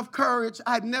up enough courage.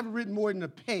 I'd never written more than a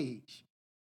page,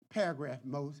 paragraph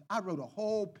most. I wrote a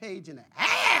whole page and a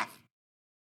half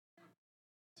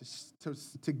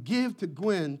to give to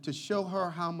Gwen to show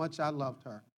her how much I loved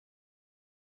her.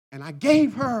 And I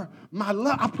gave her my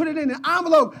love. I put it in an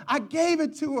envelope. I gave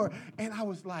it to her. And I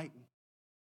was like,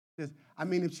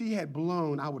 if she had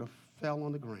blown, I would have fell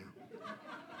on the ground.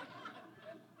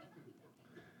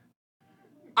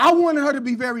 I wanted her to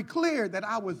be very clear that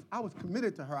I was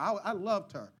committed to her. I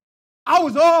loved her. I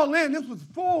was all in. This was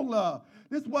full love.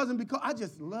 This wasn't because I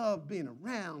just loved being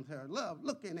around her, loved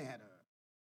looking at her.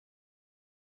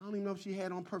 I don't even know if she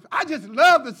had on purpose. I just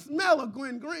loved the smell of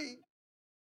Gwen Green.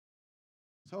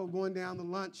 So going down to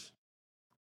lunch,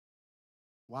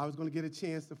 I was going to get a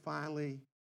chance to finally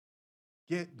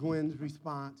get Gwen's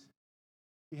response.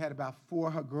 She had about 4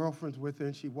 of her girlfriends with her,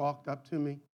 and she walked up to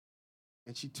me,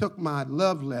 and she took my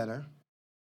love letter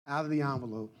out of the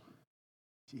envelope.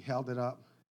 She held it up.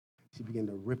 She began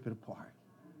to rip it apart.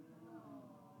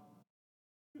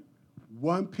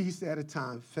 One piece at a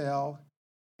time fell,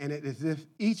 and it as if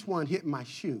each one hit my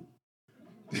shoe.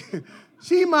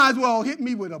 She might as well hit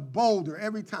me with a boulder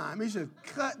every time. It's just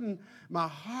cutting my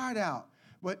heart out.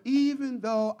 But even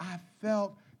though I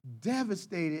felt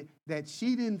devastated that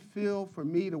she didn't feel for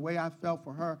me the way I felt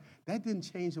for her, that didn't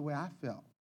change the way I felt.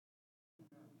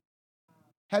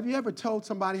 Have you ever told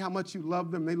somebody how much you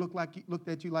love them? They looked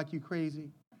at you like you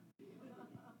crazy.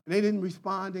 They didn't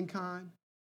respond in kind.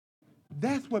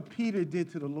 That's what Peter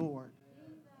did to the Lord.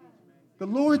 The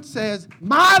Lord says,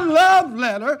 my love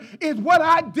letter is what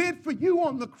I did for you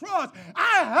on the cross.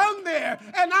 I hung there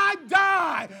and I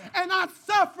died and I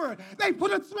suffered. They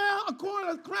put a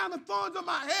crown of thorns on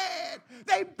my head.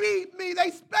 They beat me.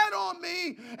 They spat on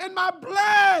me and my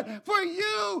blood for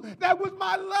you. That was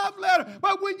my love letter.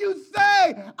 But when you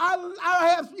say,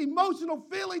 I have emotional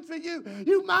feelings for you,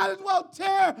 you might as well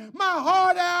tear my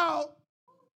heart out.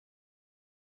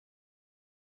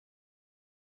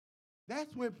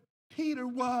 That's where Peter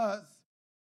was.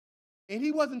 And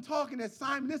he wasn't talking at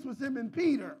Simon. This was him and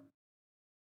Peter.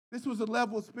 This was a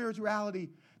level of spirituality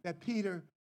that Peter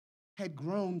had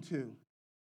grown to.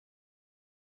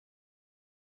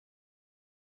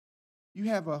 You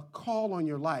have a call on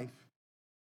your life.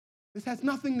 This has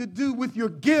nothing to do with your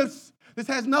gifts. This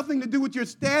has nothing to do with your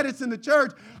status in the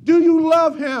church. Do you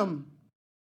love him?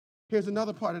 Here's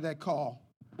another part of that call.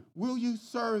 Will you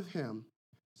serve him?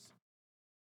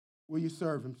 Will you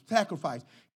serve him? Sacrifice.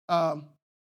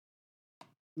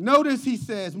 Notice he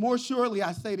says, more surely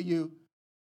I say to you,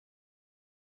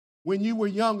 when you were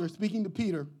younger, speaking to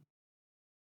Peter,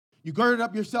 you girded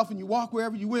up yourself and you walk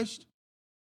wherever you wished.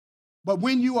 But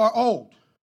when you are old,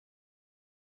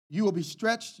 you will be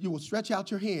stretched, you will stretch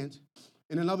out your hands,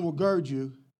 and another will gird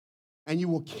you, and they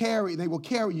will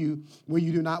carry you where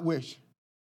you do not wish.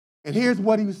 And here's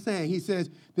what he was saying. He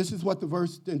says, this is what the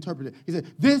verse interpreted. He said,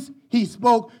 this he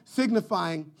spoke,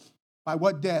 signifying by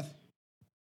what death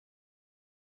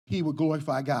he would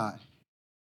glorify God.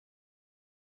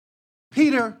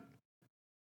 Peter,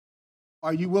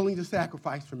 are you willing to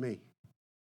sacrifice for me?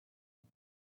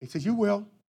 He says, you will.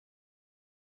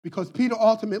 Because Peter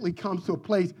ultimately comes to a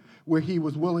place where he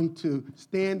was willing to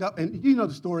stand up. And you know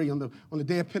the story on the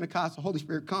day of Pentecost, the Holy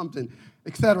Spirit comes and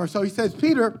et cetera. So he says,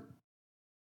 Peter,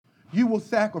 you will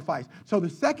sacrifice. So the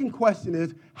second question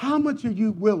is, how much are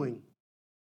you willing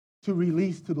to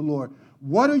release to the Lord?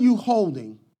 What are you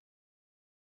holding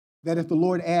that if the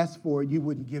Lord asked for it, you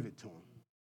wouldn't give it to him?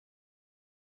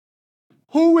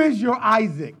 Who is your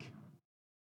Isaac?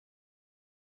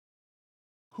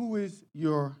 Who is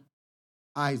your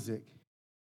Isaac?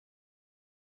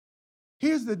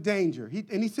 Here's the danger.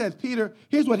 He says, Peter,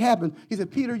 here's what happened. He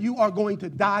said, Peter, you are going to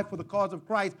die for the cause of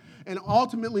Christ. And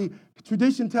ultimately,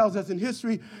 tradition tells us in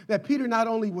history that Peter not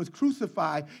only was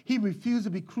crucified, he refused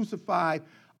to be crucified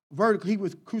vertically. He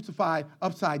was crucified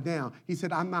upside down. He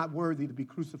said, I'm not worthy to be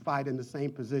crucified in the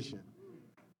same position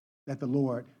that the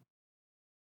Lord.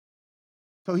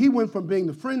 So he went from being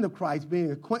the friend of Christ,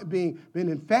 being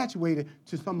infatuated,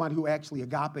 to somebody who actually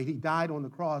agape. He died on the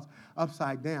cross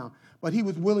upside down. But he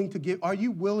was willing to give. Are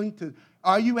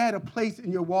you at a place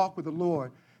in your walk with the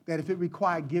Lord that if it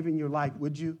required giving your life,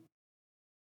 would you?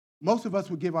 Most of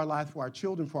us would give our lives for our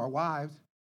children, for our wives.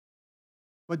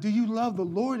 But do you love the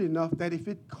Lord enough that if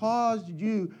it caused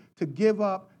you to give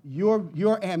up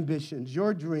your ambitions,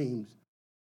 your dreams,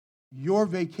 your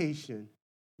vacation,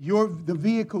 the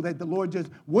vehicle that the Lord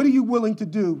what are you willing to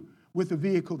do with the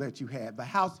vehicle that you have, the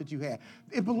house that you have?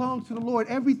 It belongs to the Lord.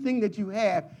 Everything that you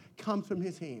have comes from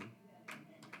his hand.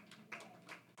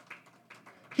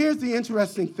 Here's the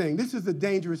interesting thing. This is the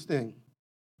dangerous thing.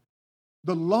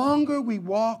 The longer we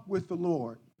walk with the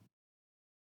Lord,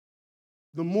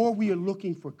 the more we are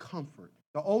looking for comfort.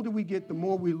 The older we get, the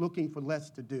more we're looking for less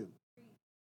to do.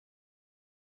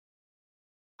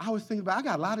 I was thinking I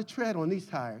got a lot of tread on these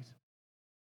tires.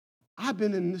 I've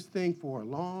been in this thing for a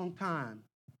long time.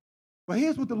 But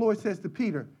here's what the Lord says to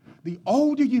Peter. The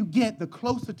older you get, the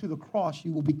closer to the cross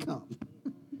you will become.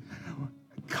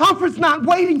 Comfort's not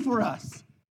waiting for us.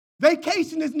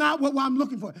 Vacation is not what I'm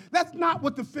looking for. That's not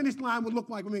what the finish line would look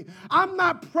like for me. I'm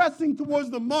not pressing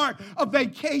towards the mark of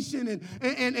vacation and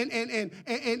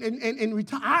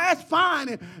retire. That's fine.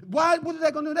 And what is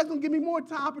that going to do? That's going to give me more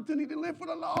time, opportunity to live for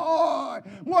the Lord,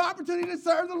 more opportunity to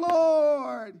serve the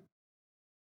Lord.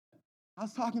 I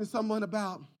was talking to someone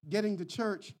about getting to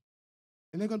church,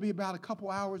 and they're going to be about a couple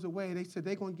hours away. They said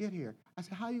they're going to get here. I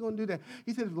said, how are you going to do that?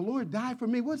 He said, if the Lord died for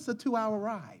me, what's a 2-hour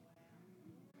ride?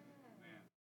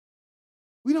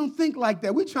 We don't think like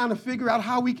that. We're trying to figure out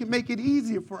how we can make it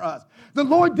easier for us. The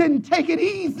Lord didn't take it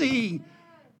easy.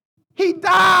 He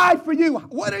died for you.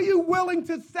 What are you willing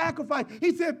to sacrifice?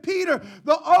 He said, Peter,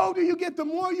 the older you get, the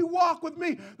more you walk with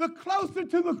me, the closer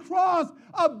to the cross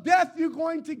of death you're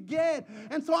going to get.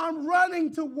 And so I'm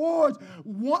running towards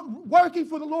working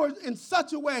for the Lord in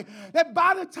such a way that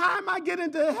by the time I get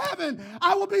into heaven,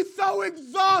 I will be so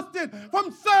exhausted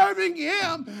from serving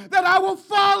him that I will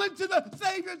fall into the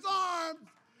Savior's arms.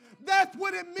 That's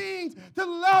what it means to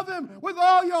love him with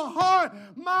all your heart,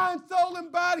 mind, soul,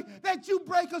 and body, that you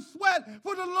break a sweat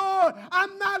for the Lord.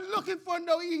 I'm not looking for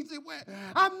no easy way.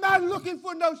 I'm not looking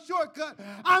for no shortcut.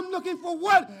 I'm looking for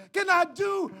what can I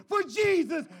do for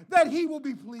Jesus that he will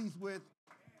be pleased with.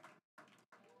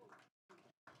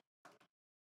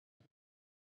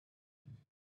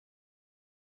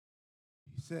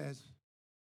 He says,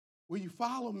 will you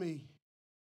follow me?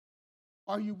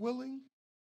 Are you willing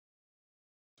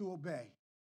to obey?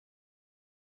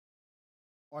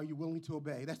 Are you willing to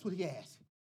obey? That's what he asked.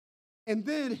 And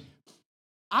then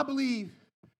I believe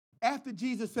after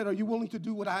Jesus said, are you willing to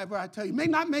do whatever I tell you? May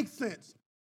not make sense.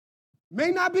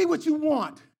 May not be what you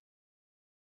want.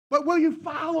 But will you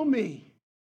follow me?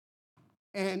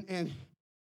 And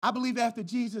I believe after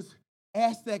Jesus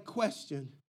asked that question,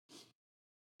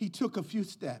 he took a few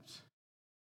steps.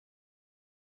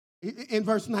 In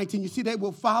verse 19, you see that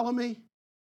will follow me?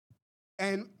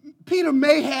 And Peter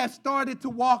may have started to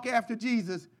walk after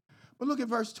Jesus, but look at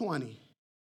verse 20.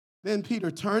 Then Peter,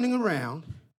 turning around,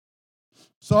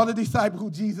 saw the disciple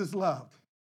who Jesus loved.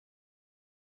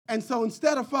 And so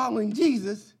instead of following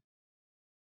Jesus,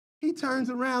 he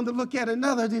turns around to look at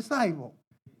another disciple.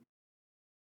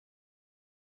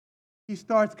 He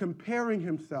starts comparing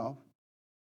himself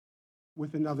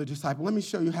with another disciple. Let me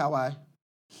show you how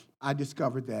I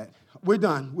discovered that. We're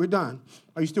done.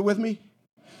 Are you still with me?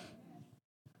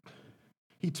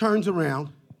 He turns around,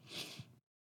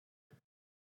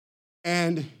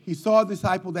 and he saw a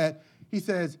disciple that he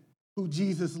says, who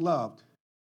Jesus loved.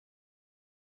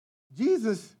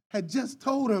 Jesus had just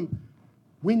told him,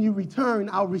 when you return,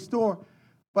 I'll restore.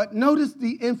 But notice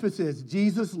the emphasis.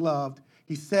 Jesus loved.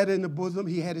 He sat in the bosom.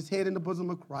 He had his head in the bosom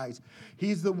of Christ.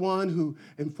 He's the one who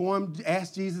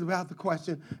asked Jesus about the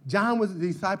question. John was the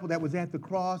disciple that was at the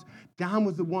cross. John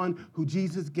was the one who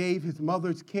Jesus gave his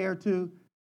mother's care to.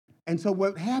 And so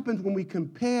what happens when we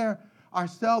compare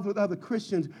ourselves with other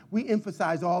Christians, we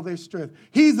emphasize all their strength.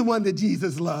 He's the one that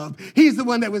Jesus loved. He's the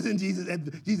one that was in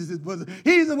Jesus' bosom.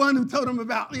 He's the one who told him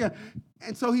about,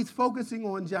 And so he's focusing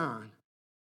on John.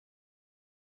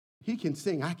 He can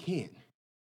sing, I can't.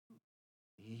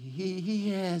 He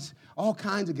has all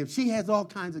kinds of gifts. She has all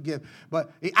kinds of gifts.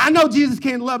 But I know Jesus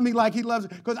can't love me like he loves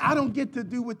me because I don't get to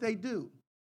do what they do.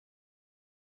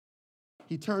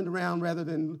 He turned around rather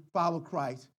than follow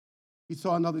Christ. He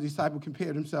saw another disciple,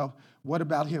 compared himself. What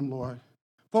about him, Lord?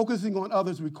 Focusing on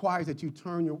others requires that you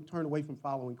turn away from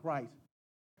following Christ.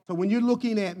 So when you're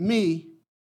looking at me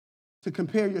to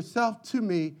compare yourself to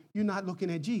me, you're not looking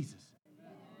at Jesus.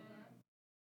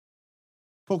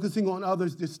 Focusing on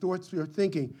others distorts your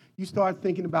thinking. You start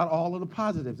thinking about all of the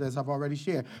positives, as I've already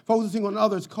shared. Focusing on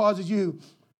others causes you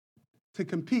to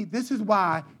compete. This is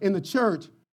why in the church,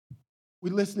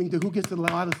 we're listening to who gets the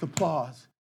loudest applause.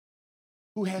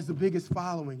 Who has the biggest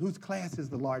following? Whose class is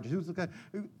the largest?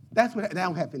 That's what that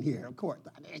don't happen here, of course,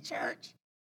 in church.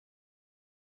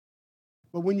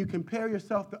 But when you compare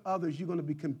yourself to others, you're going to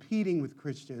be competing with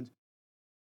Christians.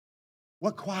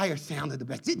 What choir sounded the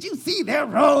best? Did you see their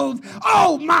robes?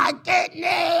 Oh, my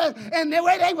goodness. And the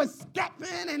way they were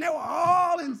stepping, and they were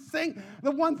all in sync. The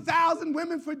 1,000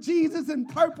 women for Jesus in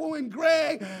purple and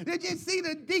gray. Did you see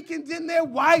the deacons in their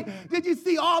white? Did you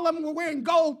see all of them were wearing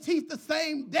gold teeth the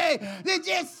same day? Did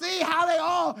you see how they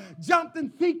all jumped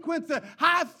in sequence, a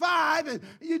high five? And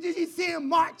did you see them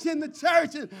march in the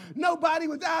church, and nobody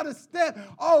was out of step?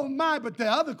 Oh, my, but the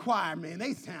other choir, man,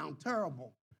 they sound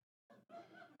terrible.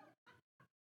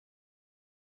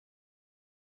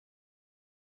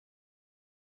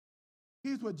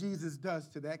 Here's what Jesus does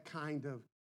to that kind of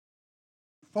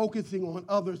focusing on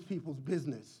other people's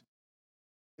business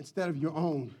instead of your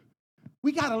own.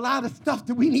 We got a lot of stuff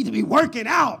that we need to be working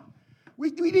out.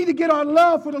 We need to get our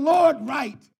love for the Lord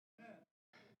right.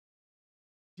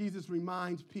 Jesus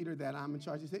reminds Peter that I'm in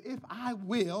charge. He said, if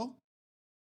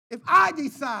I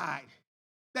decide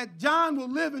that John will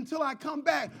live until I come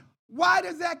back, why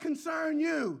does that concern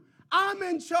you? I'm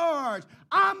in charge.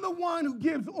 I'm the one who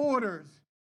gives orders.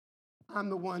 I'm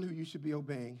the one who you should be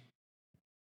obeying.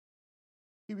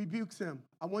 He rebukes him.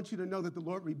 I want you to know that the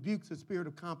Lord rebukes the spirit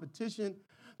of competition.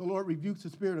 The Lord rebukes the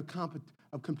spirit of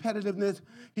competitiveness.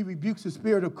 He rebukes the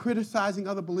spirit of criticizing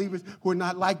other believers who are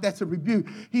not like. That's a rebuke.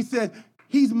 He said,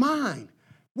 he's mine.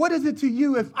 What is it to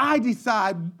you if I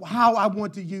decide how I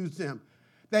want to use him?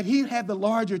 That he had the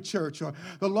larger church or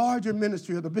the larger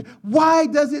ministry. Why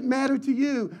does it matter to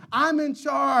you? I'm in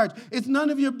charge. It's none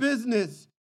of your business.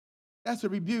 That's a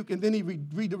rebuke. And then he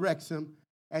redirects him.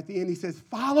 At the end, he says,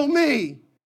 follow me.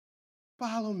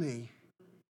 Follow me.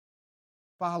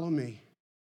 Follow me.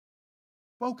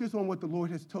 Focus on what the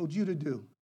Lord has told you to do.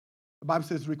 The Bible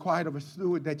says it's required of a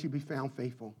steward that you be found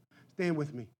faithful. Stand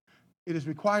with me. It is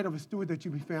required of a steward that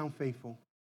you be found faithful.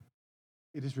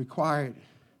 It is required.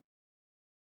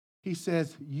 He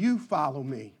says, you follow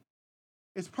me.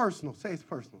 It's personal. Say it's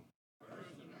personal.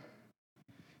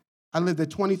 I lived at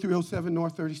 2307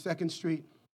 North 32nd Street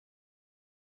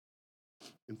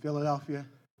in Philadelphia.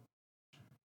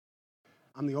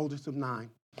 I'm the oldest of 9.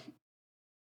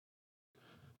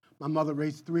 My mother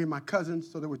raised 3 of my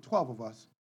cousins, so there were 12 of us.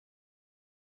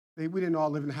 We didn't all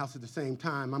live in the house at the same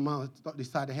time. My mom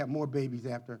decided to have more babies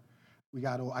after I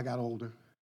got older.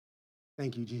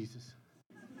 Thank you, Jesus.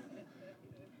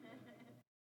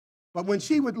 But when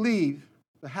she would leave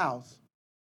the house,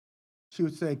 she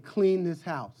would say, clean this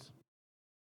house.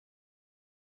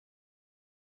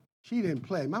 She didn't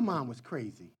play. My mom was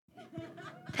crazy.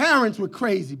 Parents were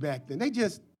crazy back then.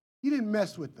 You didn't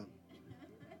mess with them.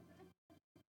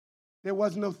 There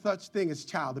was no such thing as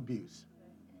child abuse.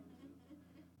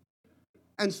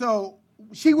 And so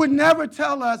she would never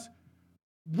tell us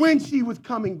when she was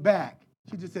coming back.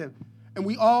 She just said, and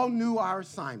we all knew our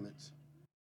assignments.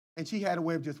 And she had a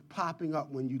way of just popping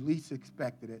up when you least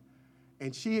expected it.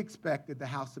 And she expected the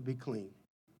house to be clean.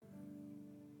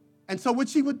 And so what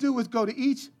she would do was go to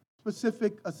each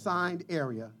specific assigned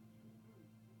area.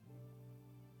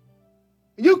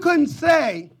 You couldn't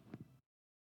say,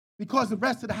 because the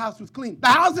rest of the house was clean, the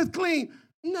house is clean.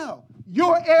 No,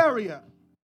 your area.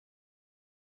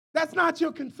 That's not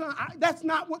your concern. That's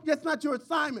not your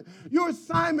assignment. Your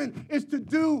assignment is to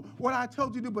do what I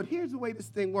told you to do. But here's the way this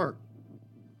thing worked.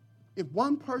 If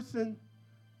one person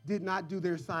did not do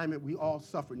their assignment, we all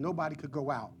suffered. Nobody could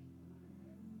go out.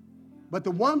 But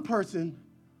the one person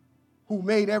who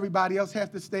made everybody else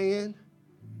have to stay in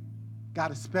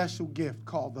got a special gift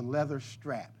called the leather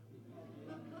strap.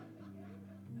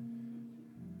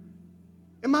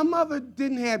 And my mother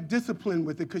didn't have discipline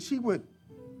with it because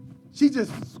she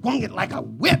just swung it like a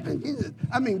whip.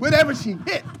 And whatever she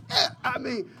hit.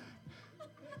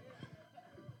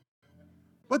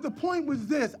 But the point was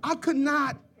this. I could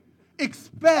not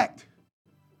expect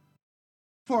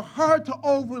for her to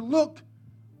overlook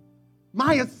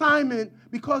my assignment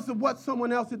because of what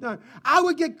someone else had done. I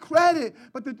would get credit,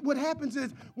 but what happens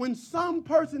is when some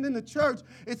person in the church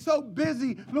is so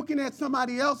busy looking at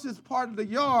somebody else's part of the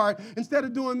yard instead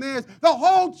of doing theirs, the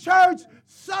whole church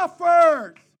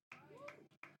suffers.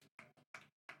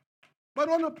 But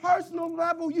on a personal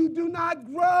level, you do not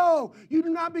grow. You do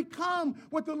not become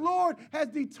what the Lord has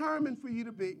determined for you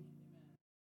to be.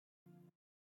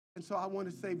 And so I want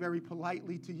to say very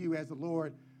politely to you, as the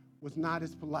Lord was not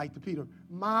as polite to Peter,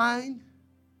 mind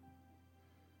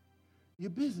your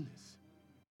business.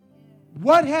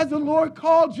 What has the Lord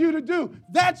called you to do?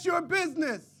 That's your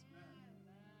business.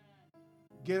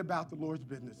 Get about the Lord's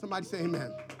business. Somebody say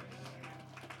amen.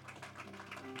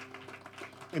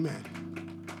 Amen.